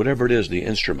of or whatever it is, the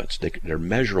instruments. They're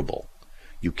measurable.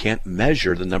 You can't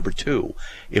measure the number 2.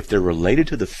 If they're related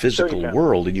to the physical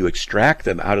world and you extract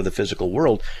them out of the physical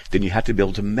world, then you have to be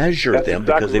able to measure them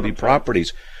because they'd be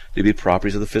properties. They'd be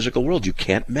properties of the physical world. You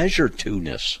can't measure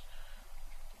two-ness.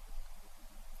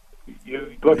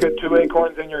 You look at 2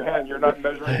 acorns in your hand, you're not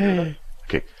measuring two-ness.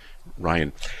 Okay,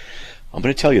 Ryan, I'm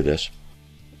going to tell you this,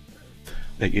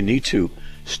 that you need to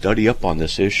study up on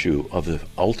this issue of the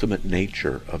ultimate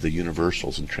nature of the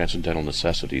universals and transcendental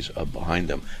necessities behind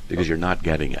them, because you're not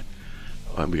getting it.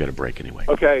 We got a break anyway.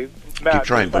 Okay, Matt. Keep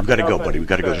trying. We've got to go, buddy. We've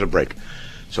got to go to a break.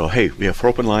 So, hey, we have 4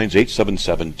 open lines,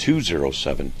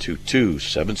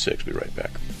 877-207-2276. Be right back.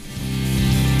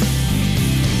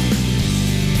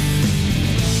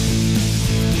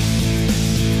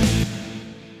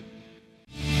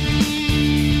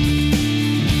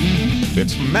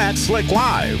 It's Matt Slick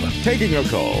Live, taking your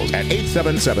calls at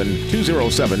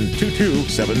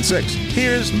 877-207-2276.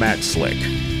 Here's Matt Slick.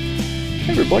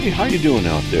 Hey everybody, how you doing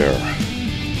out there?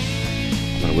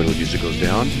 I'm going to wait till the music goes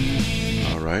down.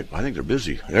 All right, I think they're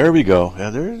busy. There we go.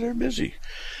 Yeah, they're busy.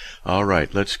 All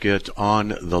right, let's get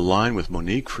on the line with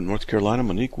Monique from North Carolina.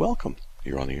 Monique, welcome.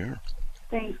 You're on the air.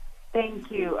 Thank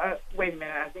you. Wait a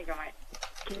minute, I think I might.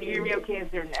 Can you hear me okay? Is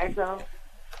there an echo?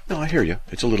 No, I hear you.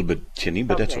 It's a little bit tinny,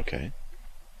 but that's okay.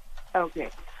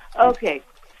 Okay.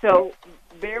 So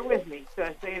bear with me. So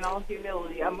I say in all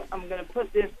humility, I'm going to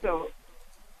put this so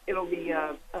it'll be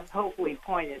hopefully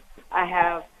pointed. I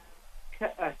have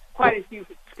quite a few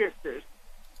scriptures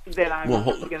that I'm Well,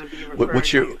 going to be referring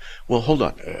what's your? to. Well, hold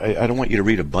on. I don't want you to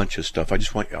read a bunch of stuff. I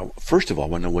just want, first of all, I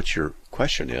want to know what your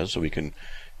question is, so we can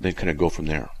then kind of go from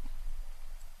there.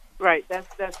 Right,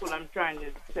 that's what I'm trying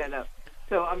to set up.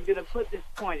 So I'm going to put this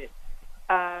pointed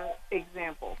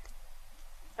example.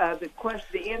 The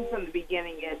end from the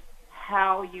beginning is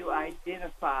how you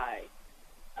identify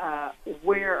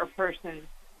where a person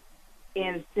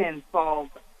in sin falls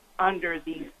under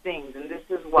these things, and this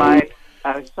is why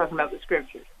I was talking about the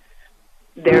scriptures.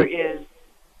 There is,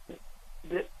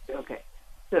 so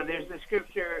there's the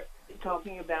scripture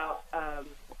talking about.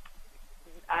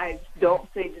 I don't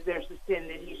say that there's a sin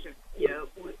that he should,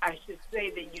 I should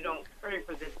say that you don't pray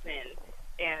for this sin.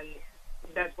 And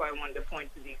that's why I wanted to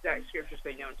point to the exact scripture so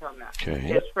you know what I'm talking about.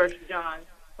 Okay. It's 1 John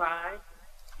 5,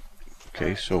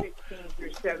 Okay, so 16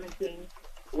 through 17,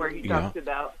 where he talks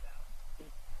about,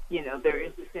 there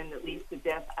is a sin that leads to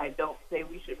death. I don't say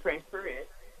we should pray for it.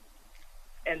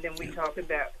 And then we talk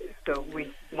about, so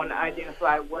we want to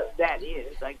identify what that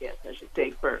is, I guess I should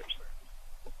say first.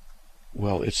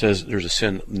 well, it says there's a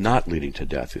sin not leading to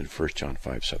death in 1 John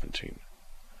 5:17.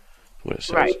 What it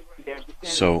says. Right. There's a sin.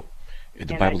 So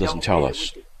the Bible doesn't tell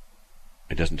us.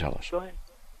 It doesn't tell us. Go ahead.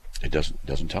 It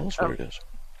doesn't tell us what it is.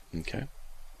 Okay.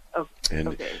 Oh, And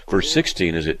okay. verse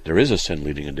 16 is there is a sin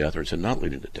leading to death or it's a not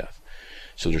leading to death.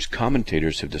 So there's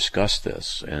commentators who have discussed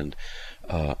this, and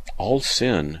all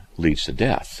sin leads to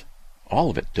death. All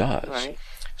of it does. Right.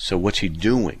 So what's he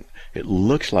doing? It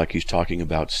looks like he's talking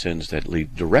about sins that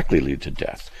directly lead to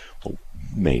death. Well,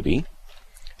 maybe.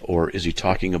 Or is he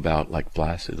talking about like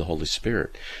blasphemy of the Holy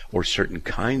Spirit, or certain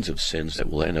kinds of sins that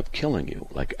will end up killing you,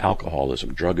 like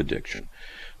alcoholism, drug addiction?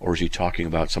 Or is he talking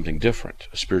about something different,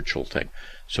 a spiritual thing?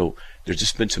 So there's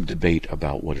just been some debate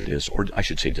about what it is, or I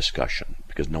should say discussion,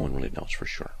 because no one really knows for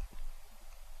sure.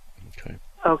 Okay.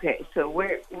 Okay, so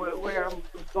where I'm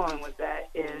going with that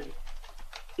is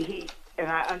and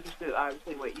I understood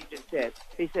obviously what you just said.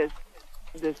 He says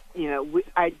this,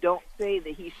 I don't say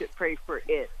that he should pray for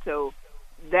it. So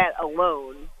that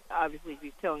alone, obviously, if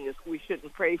he's telling us we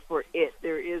shouldn't pray for it,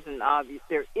 there isn't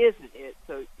it.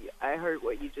 So I heard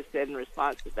what you just said in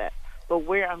response to that. But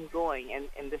where I'm going,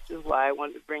 and this is why I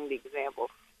wanted to bring the example.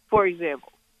 For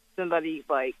example, somebody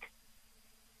like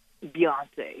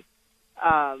Beyonce,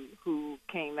 who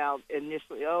came out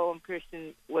initially, I'm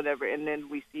Christian, whatever, and then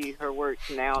we see her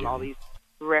works now and all these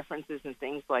references and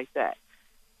things like that.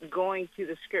 Going to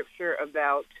the scripture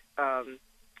about,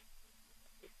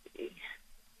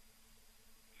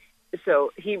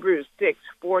 so Hebrews 6,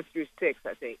 4 through 6,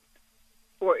 I think.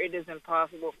 For it is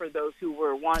impossible for those who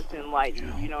were once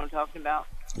enlightened. You know what I'm talking about?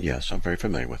 Yes, I'm very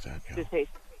familiar with that. Yeah.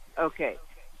 Okay.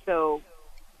 So,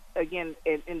 again,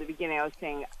 in the beginning I was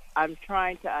saying I'm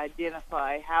trying to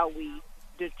identify how we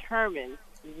determine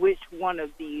which one of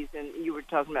these, and you were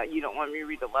talking about you don't want me to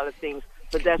read a lot of things,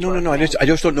 but that's No, I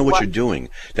just don't know what you're doing.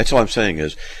 That's all I'm saying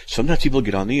is sometimes people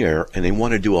get on the air and they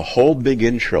want to do a whole big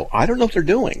intro. I don't know what they're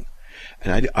doing.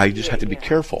 And I just have to be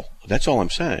careful. That's all I'm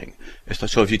saying.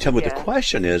 So if you tell me what the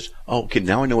question is, okay,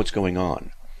 now I know what's going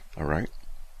on. All right?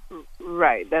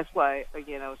 Right. That's why,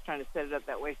 again, I was trying to set it up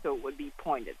that way so it would be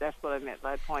pointed. That's what I meant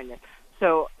by pointed.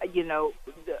 So, and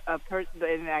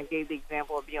I gave the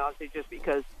example of Beyonce just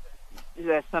because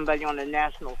that's somebody on a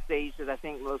national stage that I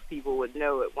think most people would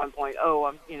know at one point.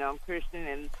 I'm Christian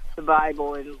and the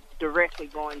Bible, and directly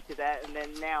going to that, and then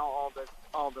now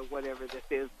all the whatever this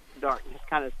is, darkness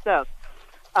kind of stuff,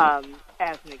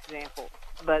 as an example.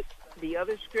 But the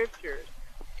other scriptures,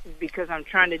 because I'm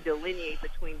trying to delineate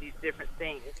between these different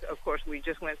things. Of course, we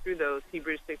just went through those,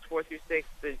 Hebrews 6, 4 through 6,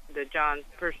 the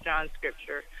 1 John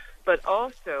scripture, but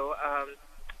also,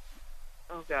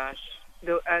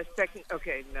 the second,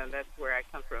 that's where I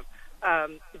come from.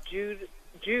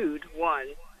 Jude 1,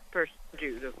 first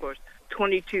Jude, of course,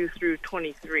 22 through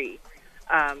 23.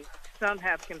 Some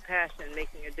have compassion,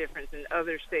 making a difference, and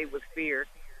others stay with fear,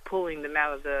 pulling them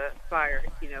out of the fire,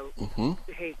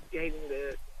 hating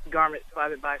the garment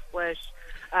spotted by flesh.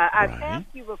 I've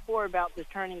asked you before about the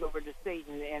turning over to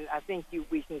Satan, and I think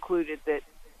we concluded that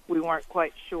we weren't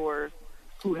quite sure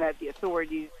who had the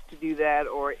authority to do that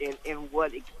or in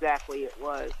what exactly it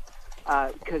was,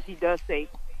 because he does say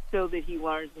so that he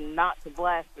learns not to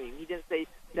blaspheme. He didn't say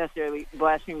necessarily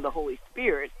blaspheme the Holy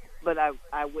Spirit, but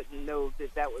I wouldn't know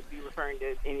that would be referring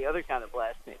to any other kind of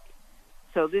blasphemy.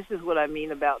 So this is what I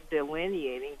mean about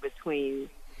delineating between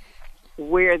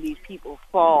where these people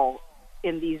fall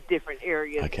in these different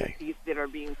areas that are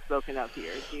being spoken of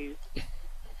here.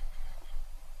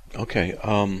 Okay.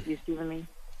 You see what I mean?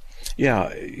 Yeah.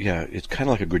 It's kind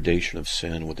of like a gradation of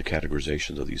sin, what the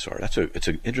categorizations of these are. It's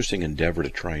an interesting endeavor to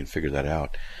try and figure that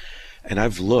out. And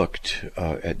I've looked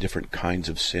at different kinds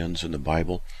of sins in the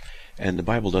Bible, and the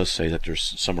Bible does say that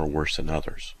there's some are worse than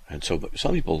others. And so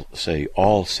some people say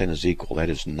all sin is equal. That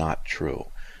is not true.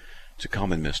 It's a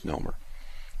common misnomer.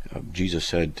 Jesus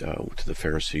said to the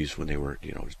Pharisees when they were,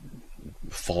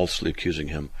 falsely accusing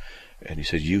him, and he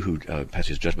said, "You who pass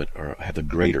his judgment have the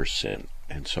greater sin."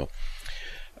 And so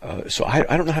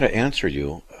I don't know how to answer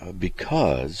you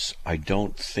because I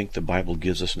don't think the Bible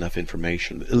gives us enough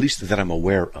information, at least that I'm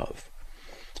aware of.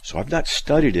 So I've not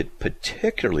studied it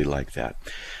particularly like that.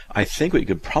 I think what you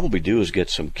could probably do is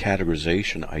get some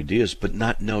categorization ideas, but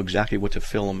not know exactly what to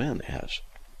fill them in as,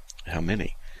 how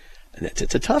many. And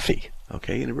it's a toughie,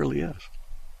 okay, and it really is.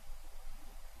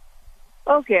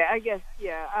 Okay, I guess,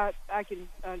 yeah, I can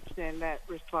understand that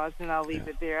response, and I'll leave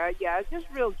it there. I'm just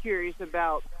real curious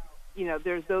about,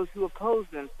 there's those who oppose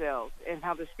themselves and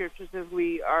how the scripture says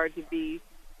we are to be.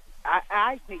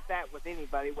 I take that with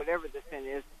anybody, whatever the sin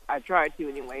is. I try to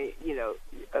anyway,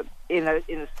 in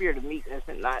a spirit of meekness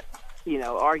and not,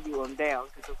 argue them down,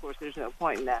 because of course there's no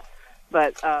point in that.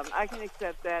 But I can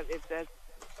accept that if that's,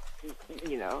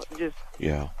 just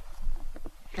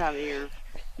kind of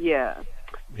your,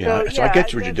 So I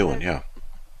get what you're doing,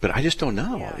 but I just don't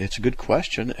know. Yeah. It's a good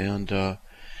question, and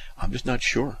I'm just not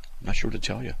sure. I'm not sure what to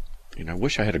tell you. I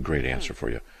wish I had a great answer for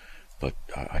you, but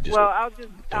I just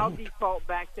I'll default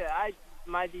back to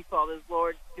my default is,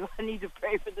 Lord, do I need to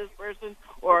pray for this person,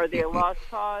 or are they a lost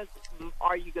cause?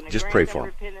 Are you going to just grant pray them for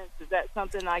repentance? Is that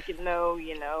something I can know?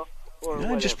 Or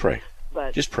no, just pray.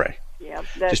 But just pray. Yeah,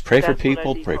 just pray for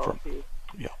people. Pray for them.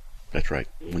 Yeah, that's right.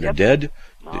 When they're dead,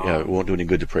 it won't do any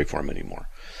good to pray for them anymore.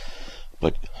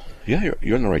 But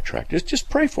you're on the right track. Just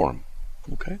pray for them.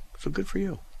 Okay, so good for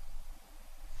you.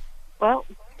 Well,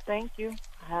 thank you.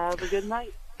 Have a good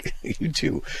night. You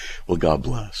too. Well, God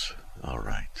bless. All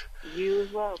right. You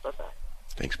as well. Bye-bye.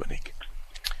 Thanks, Monique.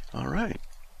 All right.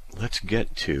 Let's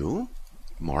get to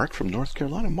Mark from North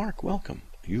Carolina. Mark, welcome.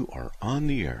 You are on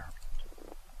the air.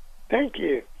 Thank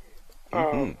you.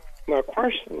 My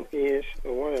question is,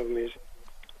 one of them is,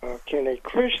 can a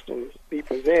Christian be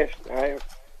possessed? I have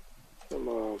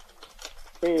some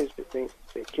friends that think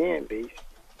they can be.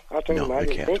 I told them I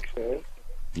didn't think so.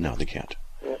 No, they can't.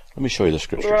 Yeah. Let me show you the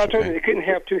scriptures. Well, I told them they couldn't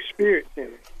have two spirits in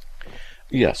it.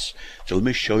 Yes. So let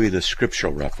me show you the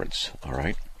scriptural reference. All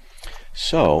right.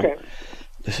 So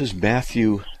this is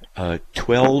Matthew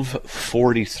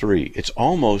 12:43. It's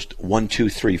almost 1, 2,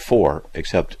 3, 4,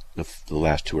 except the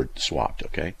last two are swapped.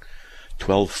 Okay.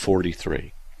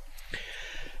 12:43.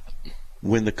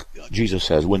 Jesus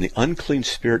says, when the unclean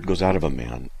spirit goes out of a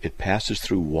man, it passes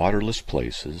through waterless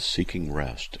places, seeking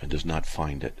rest, and does not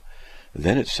find it.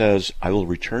 Then it says, I will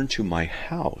return to my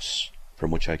house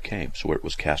from which I came. So where it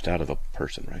was cast out of a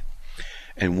person, right?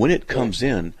 And when it comes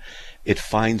in, it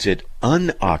finds it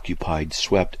unoccupied,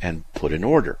 swept, and put in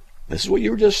order. This is what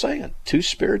you were just saying. Two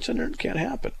spirits in there, it can't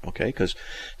happen, okay? Because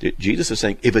Jesus is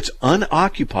saying, if it's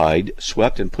unoccupied,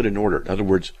 swept, and put in order, in other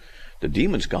words, the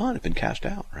demon's gone, it's been cast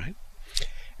out, right?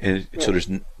 And so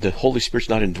the Holy Spirit's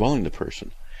not indwelling the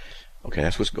person. Okay,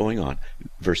 that's what's going on.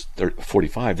 Verse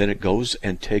 45, then it goes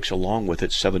and takes along with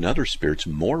it 7 other spirits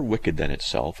more wicked than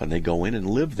itself, and they go in and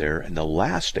live there, and the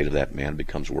last state of that man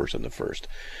becomes worse than the first.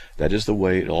 That is the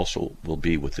way it also will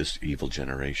be with this evil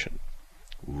generation.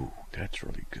 Ooh, that's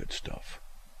really good stuff.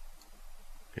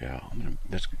 Yeah,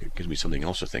 that gives me something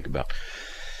else to think about.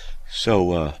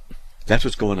 So that's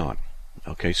what's going on.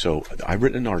 Okay, so I've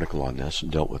written an article on this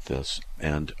and dealt with this,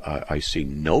 and I see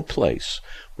no place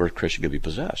where a Christian can be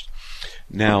possessed.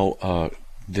 Now,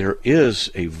 there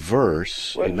is a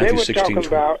verse in Matthew 16. They were talking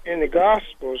about in the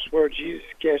Gospels where Jesus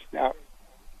cast out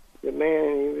the man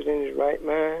and he was in his right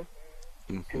mind.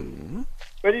 Mm-hmm.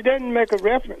 But he doesn't make a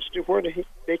reference to whether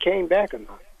they came back or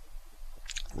not.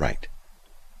 Right.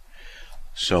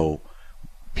 So,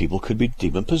 people could be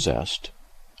demon-possessed,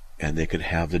 and they could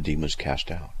have the demons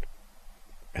cast out.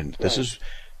 And this is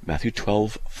Matthew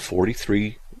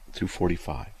 12:43 through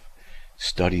 45.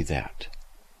 Study that.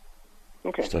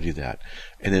 Okay. Study that.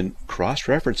 And then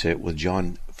cross-reference it with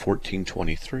John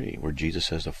 14:23, where Jesus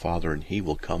says the Father and He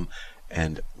will come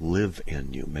and live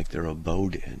in you, make their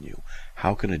abode in you.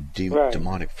 How can a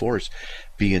demonic force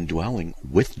be indwelling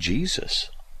with Jesus?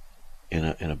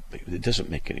 It doesn't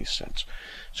make any sense.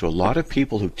 So a lot of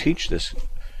people who teach this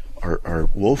are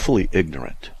woefully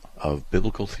ignorant of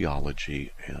biblical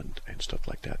theology and stuff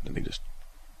like that, and they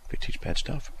teach bad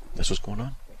stuff. That's what's going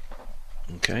on.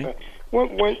 Okay.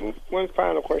 One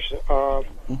final question. I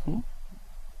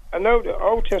know the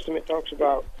Old Testament talks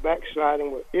about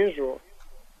backsliding with Israel.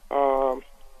 I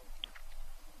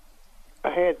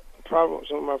had problems with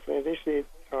some of my friends. They said,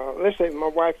 let's say my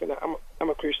wife and I'm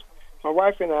a Christian. my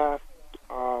wife and I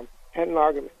had an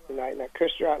argument tonight, and I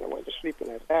cursed her out, and I went to sleep,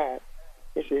 and I died.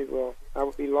 He said, "Well, I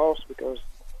would be lost because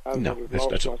I would have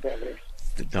lost my family."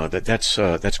 No, that's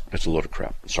a load of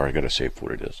crap. Sorry, I got to say it for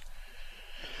what it is.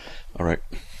 All right,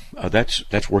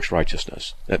 that's works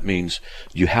righteousness. That means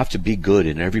you have to be good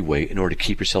in every way in order to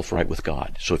keep yourself right with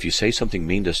God. So if you say something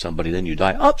mean to somebody, then you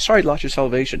die. Oh, sorry, lost your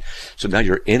salvation. So now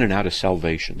you're in and out of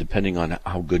salvation, depending on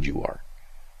how good you are.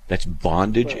 That's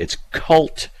bondage. Right. It's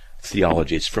cult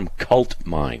theology. It's from cult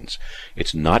minds.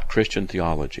 It's not Christian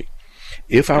theology.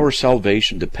 If our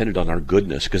salvation depended on our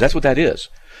goodness, because that's what that is.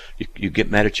 You get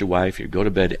mad at your wife, you go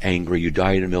to bed angry, you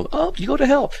die in the middle, you go to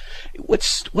hell.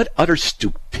 What utter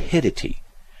stupidity,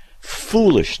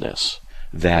 foolishness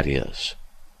that is.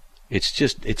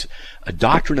 It's a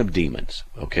doctrine of demons,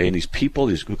 okay? And these people,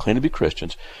 who claim to be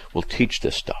Christians, will teach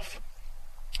this stuff.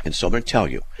 And so I'm going to tell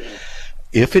you,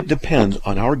 if it depends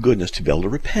on our goodness to be able to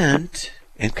repent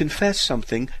and confess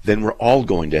something, then we're all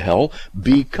going to hell,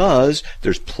 because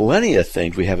there's plenty of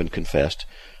things we haven't confessed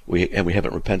and we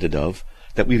haven't repented of,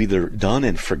 that we've either done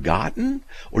and forgotten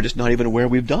or just not even aware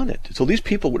we've done it. So these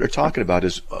people, what they're talking about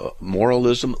is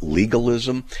moralism,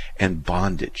 legalism, and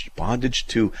bondage. Bondage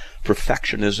to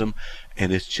perfectionism,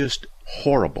 and it's just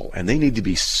horrible. And they need to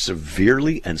be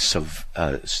severely and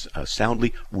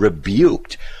soundly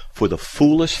rebuked for the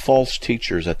foolish false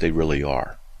teachers that they really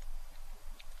are.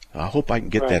 I hope I can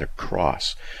get that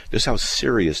across. This is how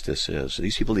serious this is.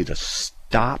 These people need to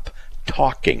stop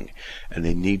talking, and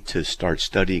they need to start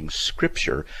studying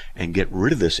Scripture and get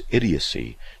rid of this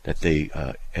idiocy that they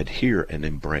adhere and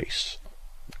embrace.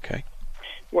 Okay?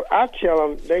 Well, I tell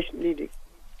them they need to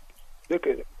look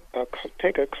at,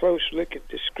 take a close look at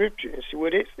the Scripture and see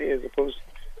what it says, opposed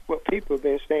to what people have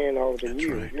been saying all the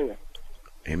years. Right. You know.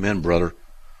 Amen, brother.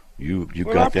 You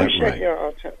got that right.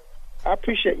 I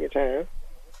appreciate your time.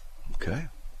 Okay.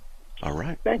 All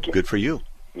right. Thank you. Good for you.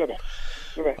 Bye-bye.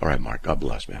 Bye-bye. All right, Mark. God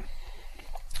bless, man.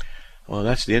 Well,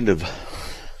 that's the end of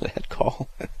that call.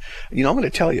 I'm going to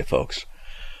tell you, folks.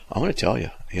 I'm going to tell you,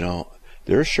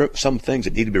 there are some things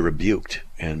that need to be rebuked,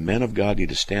 and men of God need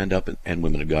to stand up, and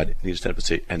women of God need to stand up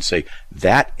and say,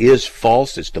 that is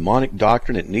false, it's demonic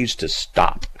doctrine, it needs to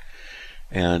stop.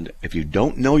 And if you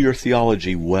don't know your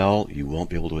theology well, you won't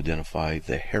be able to identify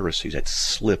the heresies that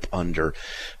slip under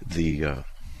the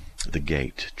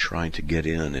gate, trying to get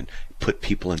in and put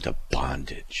people into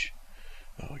bondage.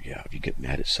 Oh yeah, if you get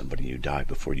mad at somebody and you die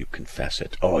before you confess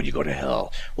it, you go to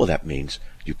hell. Well, that means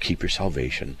you keep your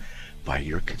salvation by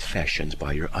your confessions,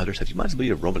 by your other stuff. You might as well be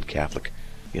a Roman Catholic,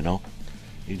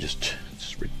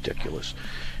 it's ridiculous.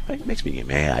 It makes me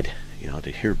mad,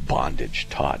 to hear bondage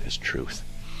taught as truth.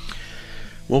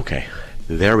 Okay,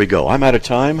 there we go. I'm out of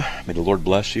time. May the Lord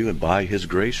bless you, and by His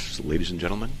grace, ladies and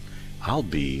gentlemen, I'll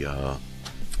be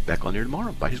back on here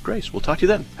tomorrow, by His grace. We'll talk to you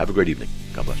then. Have a great evening.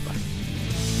 God bless. Bye.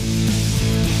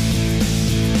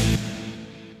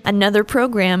 Another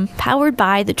program powered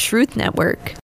by the Truth Network.